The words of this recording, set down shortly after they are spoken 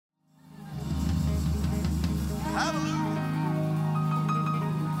Hallelujah.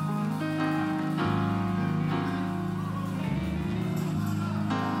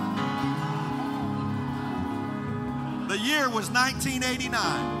 The year was 1989.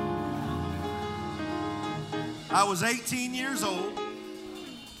 I was 18 years old.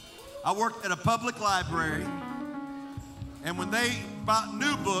 I worked at a public library. And when they bought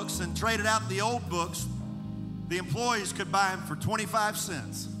new books and traded out the old books, the employees could buy them for 25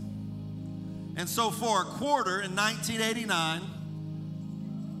 cents. And so for a quarter in 1989,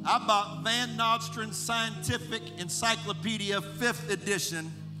 I bought Van Nostrand's Scientific Encyclopedia 5th edition,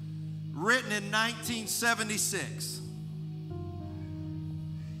 written in 1976.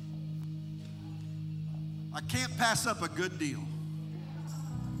 I can't pass up a good deal.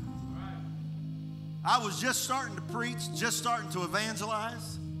 I was just starting to preach, just starting to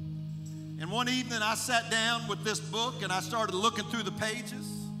evangelize. And one evening I sat down with this book and I started looking through the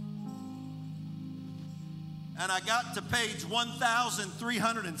pages. And I got to page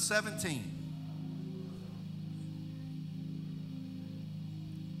 1317.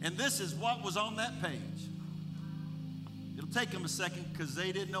 And this is what was on that page. It'll take them a second because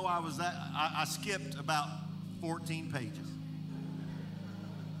they didn't know I skipped about 14 pages.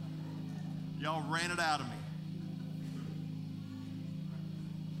 Y'all ran it out of me.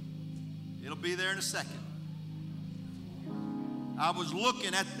 It'll be there in a second. I was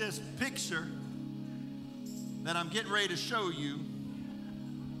looking at this picture that I'm getting ready to show you.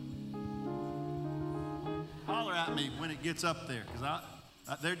 Holler at me when it gets up there, because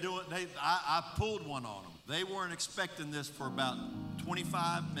I pulled one on them. They weren't expecting this for about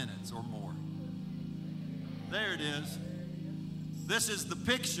 25 minutes or more. There it is. This is the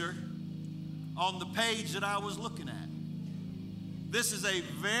picture on the page that I was looking at. This is a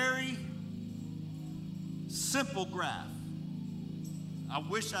very simple graph. I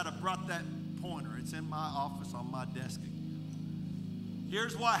wish I'd have brought that pointer. It's in my office on my desk.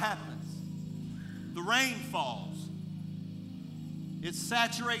 Here's what happens. The rain falls. It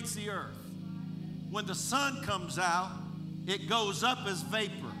saturates the earth. When the sun comes out, it goes up as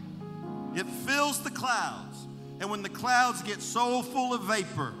vapor. It fills the clouds. And when the clouds get so full of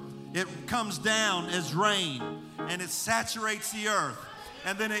vapor, it comes down as rain, and it saturates the earth.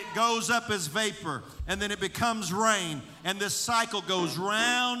 And then it goes up as vapor, and then it becomes rain. And this cycle goes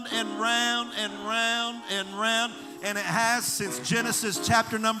round and round and round and round, and it has since Genesis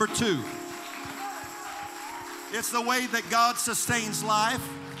chapter number 2. It's the way that God sustains life.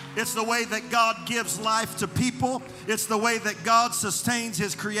 It's the way that God gives life to people. It's the way that God sustains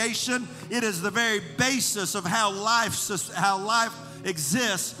His creation. It is the very basis of how life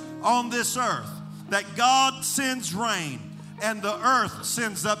exists on this earth. That God sends rain and the earth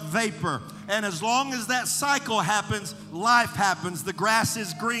sends up vapor. And as long as that cycle happens, life happens. The grass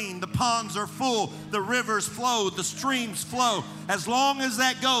is green, the ponds are full, the rivers flow, the streams flow. As long as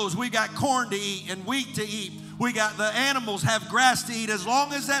that goes, we got corn to eat and wheat to eat. We got the animals have grass to eat. As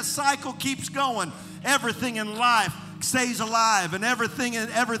long as that cycle keeps going, everything in life stays alive, and everything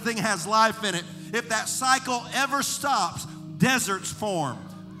has life in it. If that cycle ever stops, deserts form,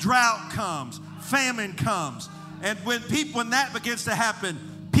 drought comes, famine comes. And when that begins to happen,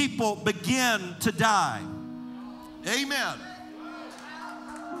 people begin to die. Amen.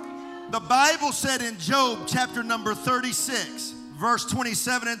 The Bible said in Job chapter number 36, verse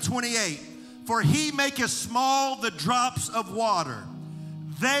 27 and 28, for He maketh small the drops of water.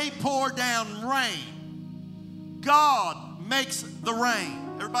 They pour down rain. God makes the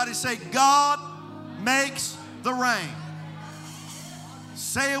rain. Everybody say, God makes the rain.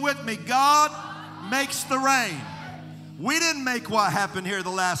 Say it with me. God makes the rain. We didn't make what happened here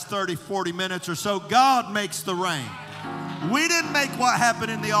the last 30, 40 minutes or so. God makes the rain. We didn't make what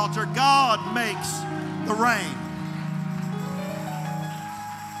happened in the altar. God makes the rain.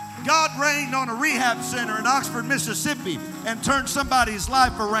 God rained on a rehab center in Oxford, Mississippi, and turned somebody's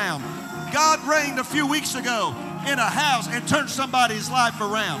life around. God rained a few weeks ago in a house and turned somebody's life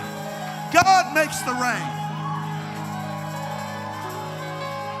around. God makes the rain.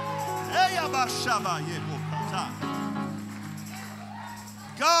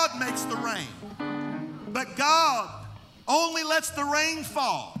 God makes the rain. But God only lets the rain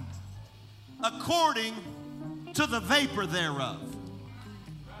fall according to the vapor thereof.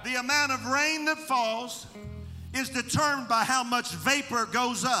 The amount of rain that falls is determined by how much vapor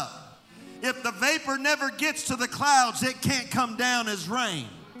goes up. If the vapor never gets to the clouds, it can't come down as rain.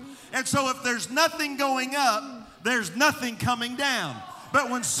 And so if there's nothing going up, there's nothing coming down. But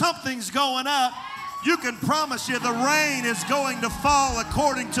when something's going up, you can promise you the rain is going to fall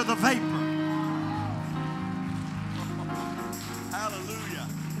according to the vapor. Hallelujah.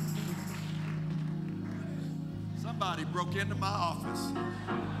 somebody broke into my office.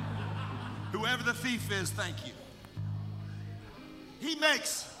 Whoever the thief is, thank you. He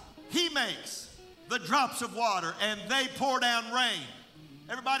makes the drops of water and they pour down rain.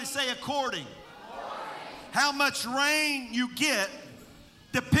 Everybody say according. How much rain you get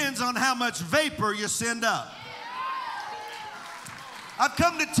depends on how much vapor you send up. I've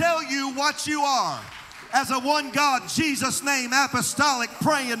come to tell you what you are as a one God, Jesus name, apostolic,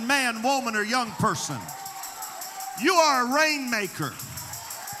 praying man, woman, or young person. You are a rainmaker.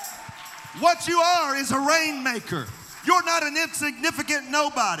 What you are is a rainmaker. You're not an insignificant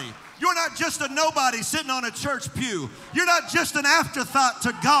nobody. You're not just a nobody sitting on a church pew. You're not just an afterthought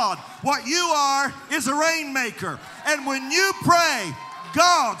to God. What you are is a rainmaker. And when you pray,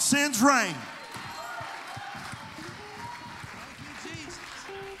 God sends rain. Thank you, Jesus.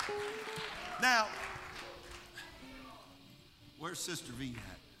 Now, where's Sister V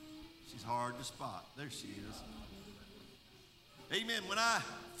at? She's hard to spot. There she is. Amen. When I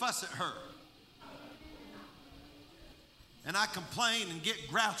fuss at her and I complain and get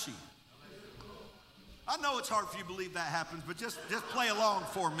grouchy, I know it's hard for you to believe that happens, but just play along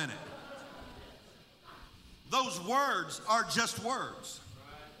for a minute. Those words are just words.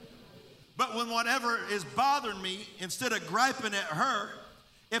 But when whatever is bothering me, instead of griping at her,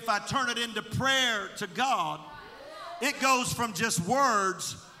 if I turn it into prayer to God, it goes from just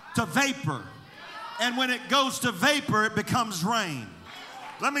words to vapor. And when it goes to vapor, it becomes rain.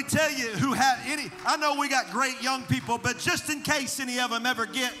 Let me tell you who had any, I know we got great young people, but just in case any of them ever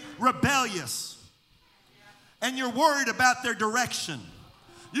get rebellious and you're worried about their direction,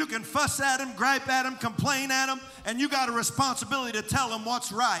 you can fuss at them, gripe at them, complain at them, and you got a responsibility to tell them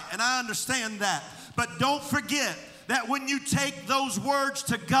what's right. And I understand that. But don't forget that when you take those words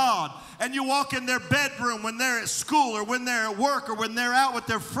to God and you walk in their bedroom when they're at school or when they're at work or when they're out with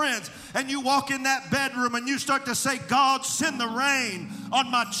their friends, and you walk in that bedroom and you start to say, God, send the rain on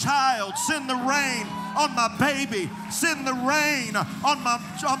my child, send the rain on my baby, send the rain on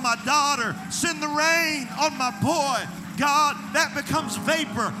my daughter, send the rain on my boy. God, that becomes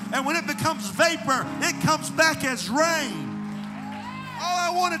vapor. And when it becomes vapor, it comes back as rain. All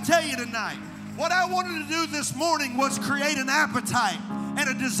I want to tell you tonight, what I wanted to do this morning was create an appetite and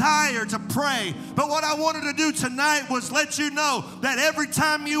a desire to pray. But what I wanted to do tonight was let you know that every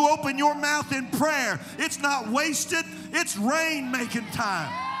time you open your mouth in prayer, it's not wasted, it's rain-making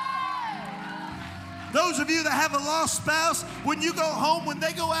time. Those of you that have a lost spouse, when you go home, when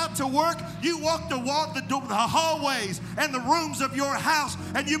they go out to work, you walk the hallways and the rooms of your house,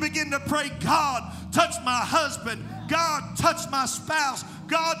 and you begin to pray, God, touch my husband. God, touch my spouse.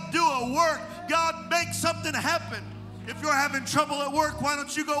 God, do a work. God, make something happen. If you're having trouble at work, why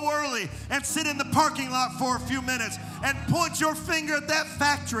don't you go early and sit in the parking lot for a few minutes and point your finger at that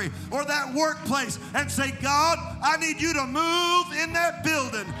factory or that workplace and say, God, I need you to move in that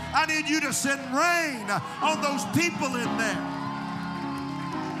building. I need you to send rain on those people in there.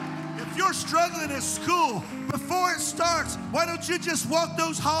 If you're struggling at school, before it starts, why don't you just walk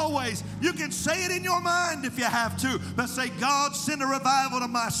those hallways? You can say it in your mind if you have to, but say, God, send a revival to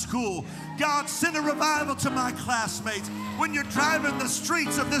my school. God, send a revival to my classmates. When you're driving the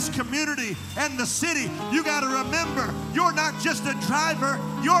streets of this community and the city, you got to remember, you're not just a driver,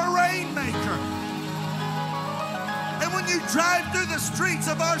 you're a rainmaker. And when you drive through the streets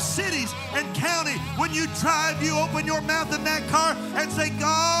of our cities and county, when you drive, you open your mouth in that car and say,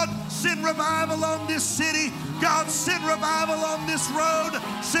 God, send revival on this city. God, send revival on this road.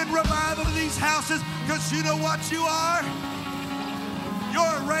 Send revival to these houses, because you know what you are? You're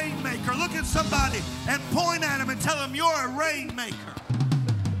a rainmaker. Look at somebody and point at them and tell them you're a rainmaker.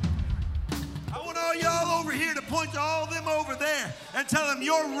 I want all y'all over here to point to all them over there and tell them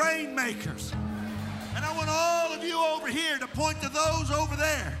you're rainmakers. And I want all of you over here to point to those over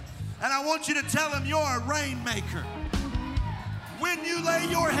there. And I want you to tell them you're a rainmaker. When you lay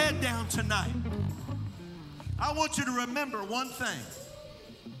your head down tonight, I want you to remember one thing.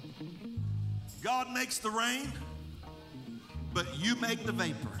 God makes the rain, but you make the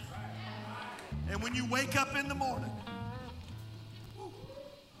vapor. And when you wake up in the morning,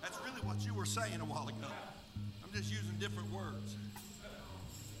 that's really what you were saying a while ago. I'm just using different words.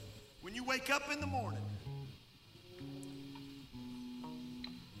 When you wake up in the morning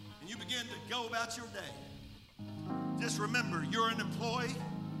and you begin to go about your day, just remember, you're an employee,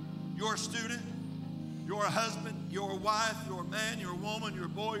 you're a student, you're a husband, you're a wife, you're a man, you're a woman, you're a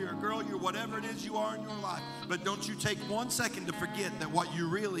boy, you're a girl, you're whatever it is you are in your life. But don't you take 1 second to forget that what you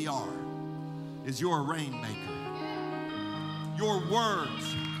really are is you're a rainmaker. Your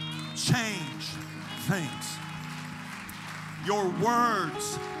words change things. Your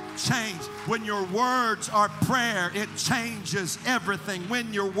words change. When your words are prayer, it changes everything.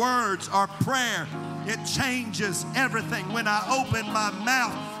 When your words are prayer, it changes everything. When I open my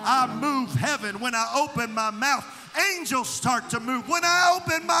mouth, I move heaven. When I open my mouth, angels start to move. When I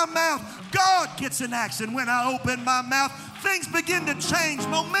open my mouth, God gets in action. When I open my mouth, things begin to change.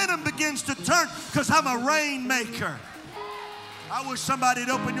 Momentum begins to turn because I'm a rainmaker. I wish somebody would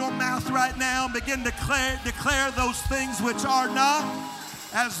open your mouth right now and begin to declare those things which are not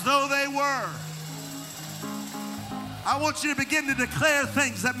as though they were. I want you to begin to declare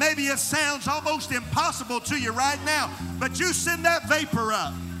things that maybe it sounds almost impossible to you right now, but you send that vapor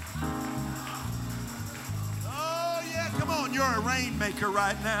up. Oh, yeah, come on, you're a rainmaker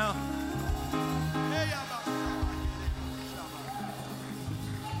right now.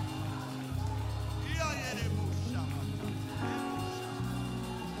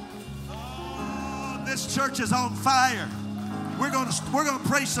 This church is on fire. We're going to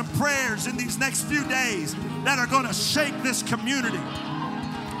pray some prayers in these next few days that are going to shake this community.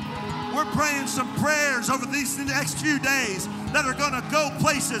 We're praying some prayers over these next few days that are going to go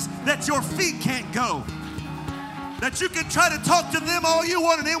places that your feet can't go. That you can try to talk to them all you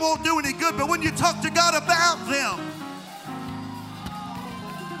want and it won't do any good, but when you talk to God about them,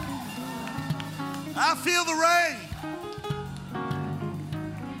 I feel the rain.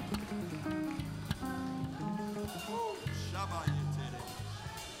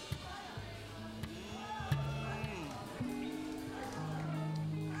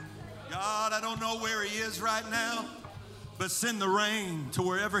 God, I don't know where he is right now, but send the rain to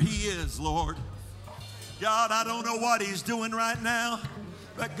wherever he is, Lord. God, I don't know what he's doing right now,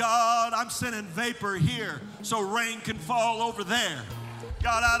 but God, I'm sending vapor here so rain can fall over there.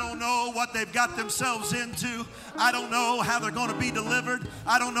 God, I don't know what they've got themselves into. I don't know how they're going to be delivered.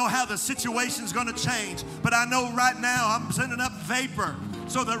 I don't know how the situation's going to change, but I know right now I'm sending up vapor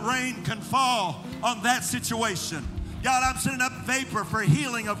so that rain can fall on that situation. God, I'm sending up vapor for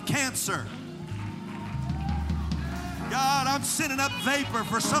healing of cancer. God, I'm sending up vapor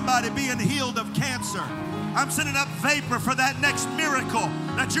for somebody being healed of cancer. I'm sending up vapor for that next miracle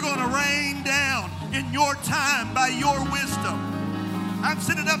that you're going to rain down in your time by your wisdom. I'm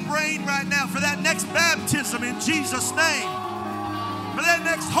sending up rain right now for that next baptism in Jesus' name. For that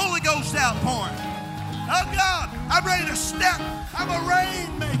next Holy Ghost outpouring. Oh God, I'm ready to step. I'm a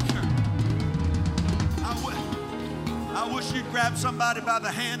rainmaker. I wish you'd grab somebody by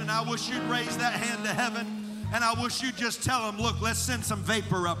the hand, and I wish you'd raise that hand to heaven, and I wish you'd just tell them, look, let's send some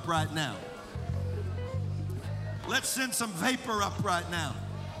vapor up right now. Let's send some vapor up right now.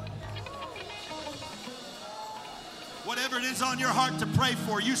 Whatever it is on your heart to pray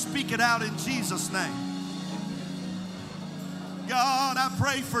for, you speak it out in Jesus' name. God, I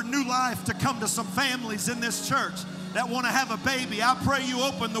pray for new life to come to some families in this church that want to have a baby. I pray you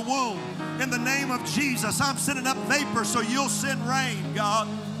open the womb. In the name of Jesus, I'm sending up vapor so you'll send rain, God.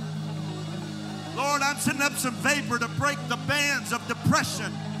 Lord, I'm sending up some vapor to break the bands of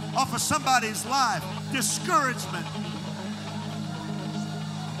depression off of somebody's life, discouragement.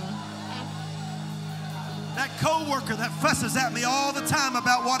 That coworker that fusses at me all the time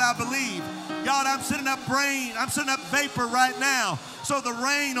about what I believe. God, I'm sending up rain. I'm sending up vapor right now so the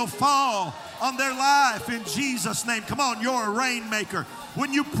rain will fall on their life in Jesus' name. Come on, you're a rainmaker.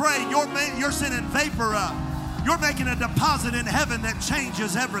 When you pray, you're sending vapor up. You're making a deposit in heaven that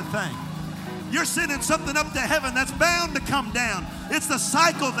changes everything. You're sending something up to heaven that's bound to come down. It's the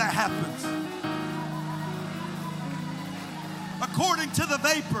cycle that happens. According to the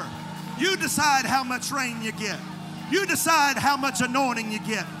vapor, you decide how much rain you get. You decide how much anointing you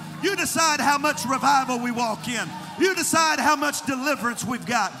get. You decide how much revival we walk in. You decide how much deliverance we've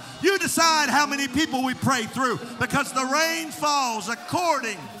got. You decide how many people we pray through, because the rain falls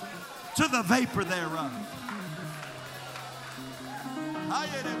according to the vapor thereof.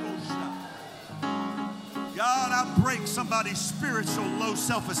 God, I break somebody's spiritual low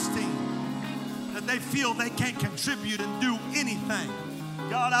self-esteem, that they feel they can't contribute and do anything.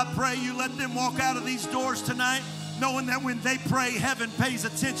 God, I pray you let them walk out of these doors tonight knowing that when they pray, heaven pays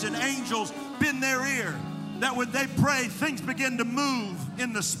attention. Angels bend their ear. That when they pray, things begin to move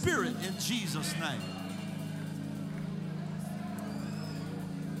in the Spirit in Jesus' name.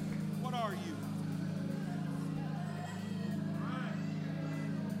 What are you?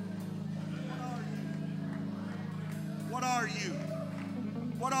 What are you?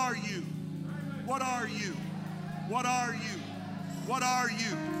 What are you? What are you? What are you? What are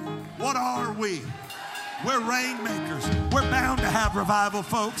you? What are we? We're rainmakers. We're bound to have revival,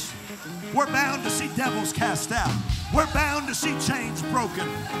 folks. We're bound to see devils cast out. We're bound to see chains broken.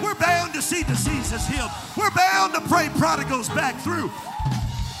 We're bound to see diseases healed. We're bound to pray prodigals back through.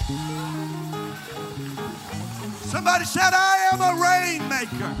 Somebody shout, I am a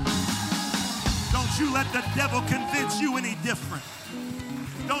rainmaker. Don't you let the devil convince you any different.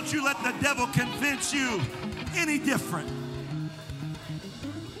 Don't you let the devil convince you any different.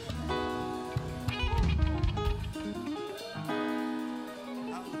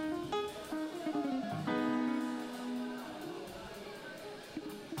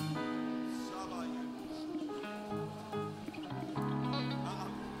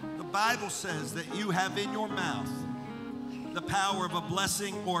 The Bible says that you have in your mouth the power of a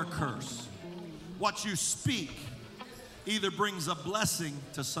blessing or a curse. What you speak either brings a blessing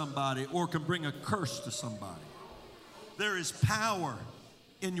to somebody or can bring a curse to somebody. There is power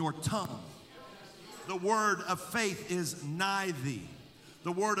in your tongue. The word of faith is nigh thee.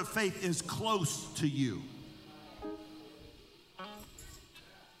 The word of faith is close to you.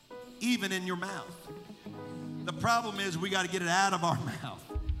 Even in your mouth. The problem is we got to get it out of our mouth.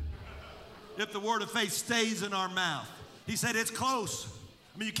 If the word of faith stays in our mouth, he said it's close.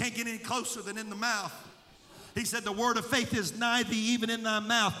 I mean, you can't get any closer than in the mouth. He said the word of faith is nigh thee, even in thy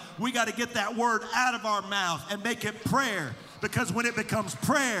mouth. We got to get that word out of our mouth and make it prayer. Because when it becomes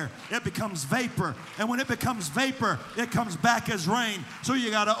prayer, it becomes vapor. And when it becomes vapor, it comes back as rain. So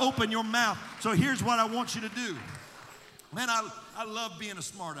you got to open your mouth. So here's what I want you to do. Man, I love being a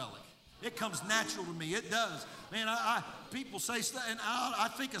smart aleck. It comes natural to me. It does. Man, people say stuff, and I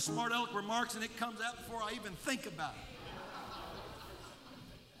think of smart aleck remarks, and it comes out before I even think about it.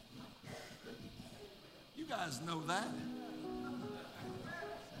 You guys know that.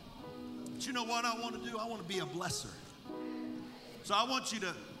 But you know what I want to do? I want to be a blesser. So I want you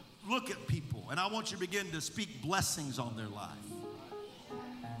to look at people, and I want you to begin to speak blessings on their life.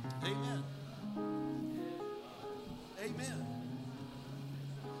 Amen. Amen.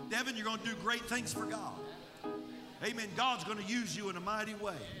 Devin, you're going to do great things for God. Amen. God's going to use you in a mighty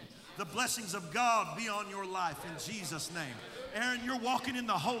way. The blessings of God be on your life in Jesus' name. Aaron, you're walking in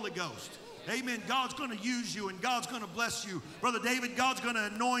the Holy Ghost. Amen. God's going to use you and God's going to bless you. Brother David, God's going to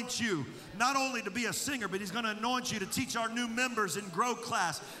anoint you not only to be a singer, but he's going to anoint you to teach our new members in Grow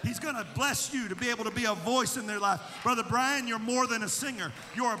class. He's going to bless you to be able to be a voice in their life. Brother Brian, you're more than a singer.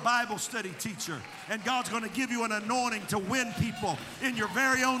 You're a Bible study teacher. And God's going to give you an anointing to win people in your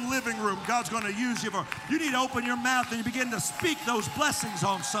very own living room. God's going to use you for. You need to open your mouth and you begin to speak those blessings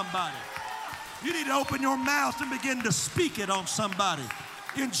on somebody. You need to open your mouth and begin to speak it on somebody.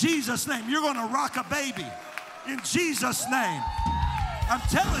 In Jesus' name, you're going to rock a baby. In Jesus' name. I'm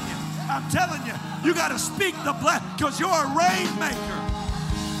telling you, you got to speak the blessing because you're a rainmaker.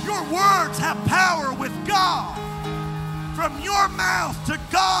 Your words have power with God. From your mouth to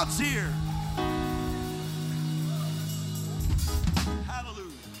God's ear.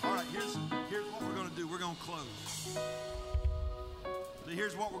 Hallelujah. All right, here's what we're going to do. We're going to close. So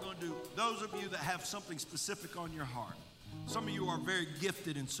here's what we're going to do. Those of you that have something specific on your heart. Some of you are very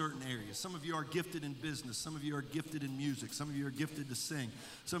gifted in certain areas. Some of you are gifted in business. Some of you are gifted in music. Some of you are gifted to sing.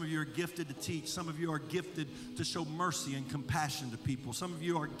 Some of you are gifted to teach. Some of you are gifted to show mercy and compassion to people. Some of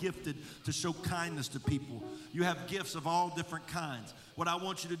you are gifted to show kindness to people. You have gifts of all different kinds. What I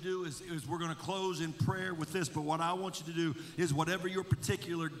want you to do is we're going to close in prayer with this, but what I want you to do is whatever your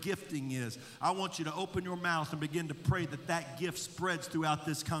particular gifting is, I want you to open your mouth and begin to pray that that gift spreads throughout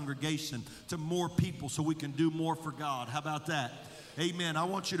this congregation to more people so we can do more for God. How about that? Amen. I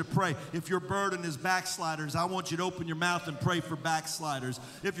want you to pray. If your burden is backsliders, I want you to open your mouth and pray for backsliders.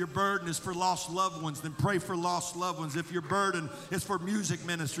 If your burden is for lost loved ones, then pray for lost loved ones. If your burden is for music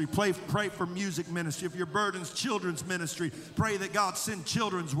ministry, pray for music ministry. If your burden's children's ministry, pray that God send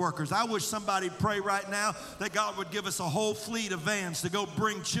children's workers. I wish somebody pray right now that God would give us a whole fleet of vans to go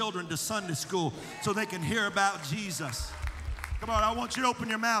bring children to Sunday school so they can hear about Jesus. Come on, I want you to open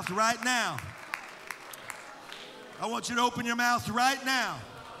your mouth right now. I want you to open your mouth right now.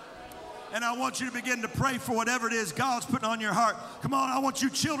 And I want you to begin to pray for whatever it is God's putting on your heart. Come on, I want you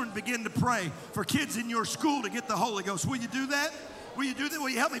children to begin to pray for kids in your school to get the Holy Ghost. Will you do that? Will you do that?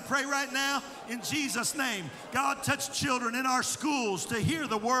 Will you help me pray right now? In Jesus' name. God, touch children in our schools to hear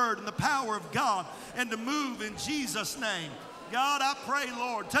the word and the power of God and to move in Jesus' name. God, I pray,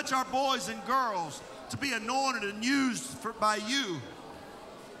 Lord, touch our boys and girls to be anointed and used by you.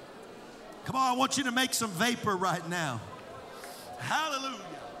 Come on, I want you to make some vapor right now. Hallelujah.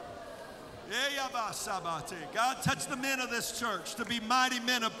 God, touch the men of this church to be mighty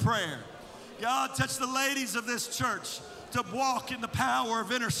men of prayer. God, touch the ladies of this church to walk in the power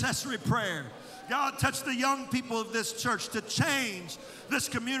of intercessory prayer. God, touch the young people of this church to change this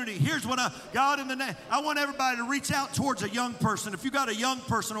community. Here's what God, in the name, I want everybody to reach out towards a young person. If you got a young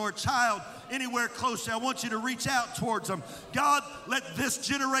person or a child anywhere close, I want you to reach out towards them. God, let this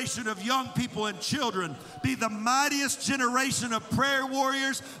generation of young people and children be the mightiest generation of prayer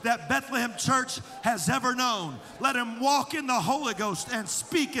warriors that Bethlehem Church has ever known. Let them walk in the Holy Ghost and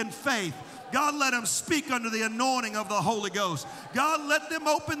speak in faith. God, let them speak under the anointing of the Holy Ghost. God, let them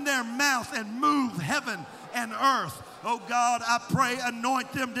open their mouth and move heaven and earth. Oh God, I pray,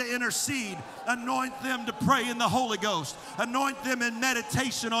 anoint them to intercede. Anoint them to pray in the Holy Ghost. Anoint them in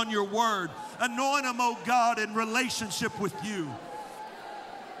meditation on your word. Anoint them, oh God, in relationship with you.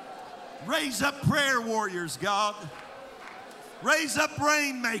 Raise up prayer warriors, God. Raise up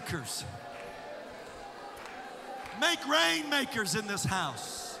rainmakers. Make rainmakers in this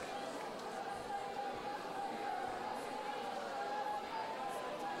house.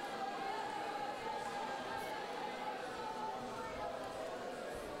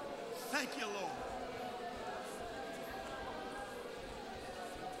 Thank you, Lord.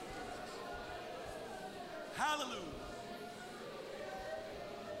 Hallelujah.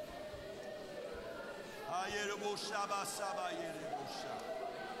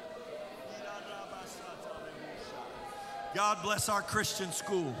 God bless our Christian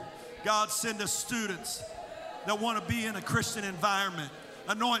school. God, send us students that want to be in a Christian environment.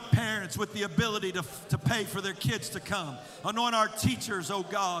 Anoint parents with the ability to pay for their kids to come. Anoint our teachers, oh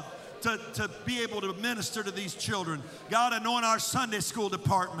God, to be able to minister to these children. God, anoint our Sunday school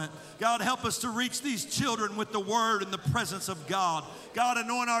department. God, help us to reach these children with the word and the presence of God. God,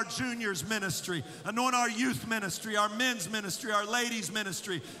 anoint our juniors ministry. Anoint our youth ministry, our men's ministry, our ladies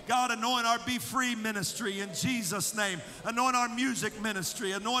ministry. God, anoint our Be Free ministry in Jesus' name. Anoint our music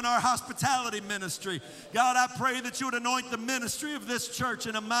ministry. Anoint our hospitality ministry. God, I pray that you would anoint the ministry of this church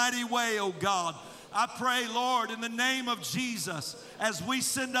in a mighty way, oh God. I pray, Lord, in the name of Jesus, as we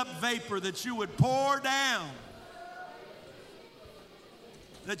send up vapor, that you would pour down.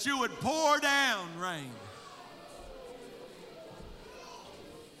 That you would pour down rain.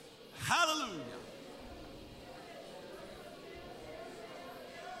 Hallelujah.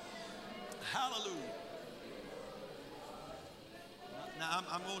 Hallelujah. Now,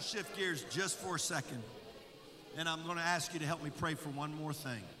 I'm going to shift gears just for a second, and I'm going to ask you to help me pray for one more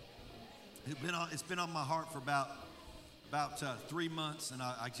thing. It's been on my heart for about 3 months, and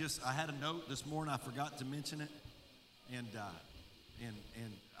I had a note this morning. I forgot to mention it, and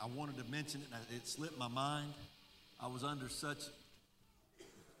I wanted to mention it. And it slipped my mind. I was under such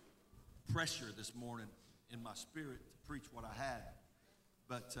pressure this morning in my spirit to preach what I had,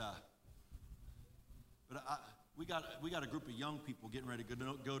 but we got a group of young people getting ready to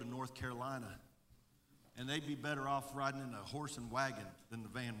go to North Carolina, and they'd be better off riding in a horse and wagon than the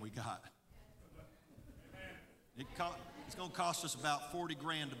van we got. It's going to cost us about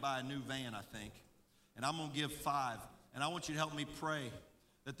 $40,000 to buy a new van, I think. And I'm going to give 5. And I want you to help me pray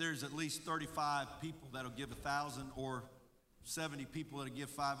that there's at least 35 people that'll give 1,000, or 70 people that'll give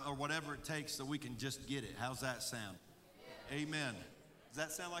 5, or whatever it takes, so we can just get it. How's that sound? Amen. Does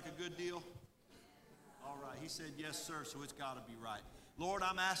that sound like a good deal? All right. He said, yes, sir, so it's got to be right. Lord,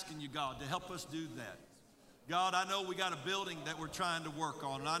 I'm asking you, God, to help us do that. God, I know we got a building that we're trying to work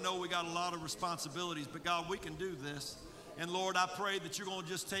on, and I know we got a lot of responsibilities, but God, we can do this. And Lord, I pray that you're going to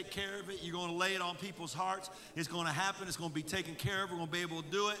just take care of it. You're going to lay it on people's hearts. It's going to happen. It's going to be taken care of. We're going to be able to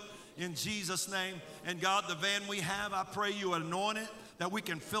do it in Jesus' name. And God, the van we have, I pray you anoint it, that we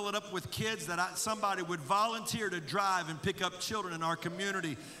can fill it up with kids, that somebody would volunteer to drive and pick up children in our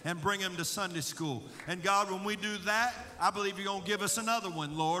community and bring them to Sunday school. And God, when we do that, I believe you're going to give us another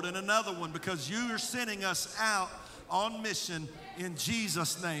one, Lord, and another one, because you are sending us out on mission in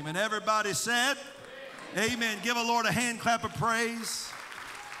Jesus' name. And everybody said, amen. Give a Lord a hand clap of praise.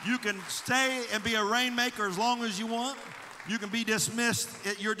 You can stay and be a rainmaker as long as you want. You can be dismissed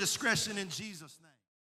at your discretion in Jesus' name.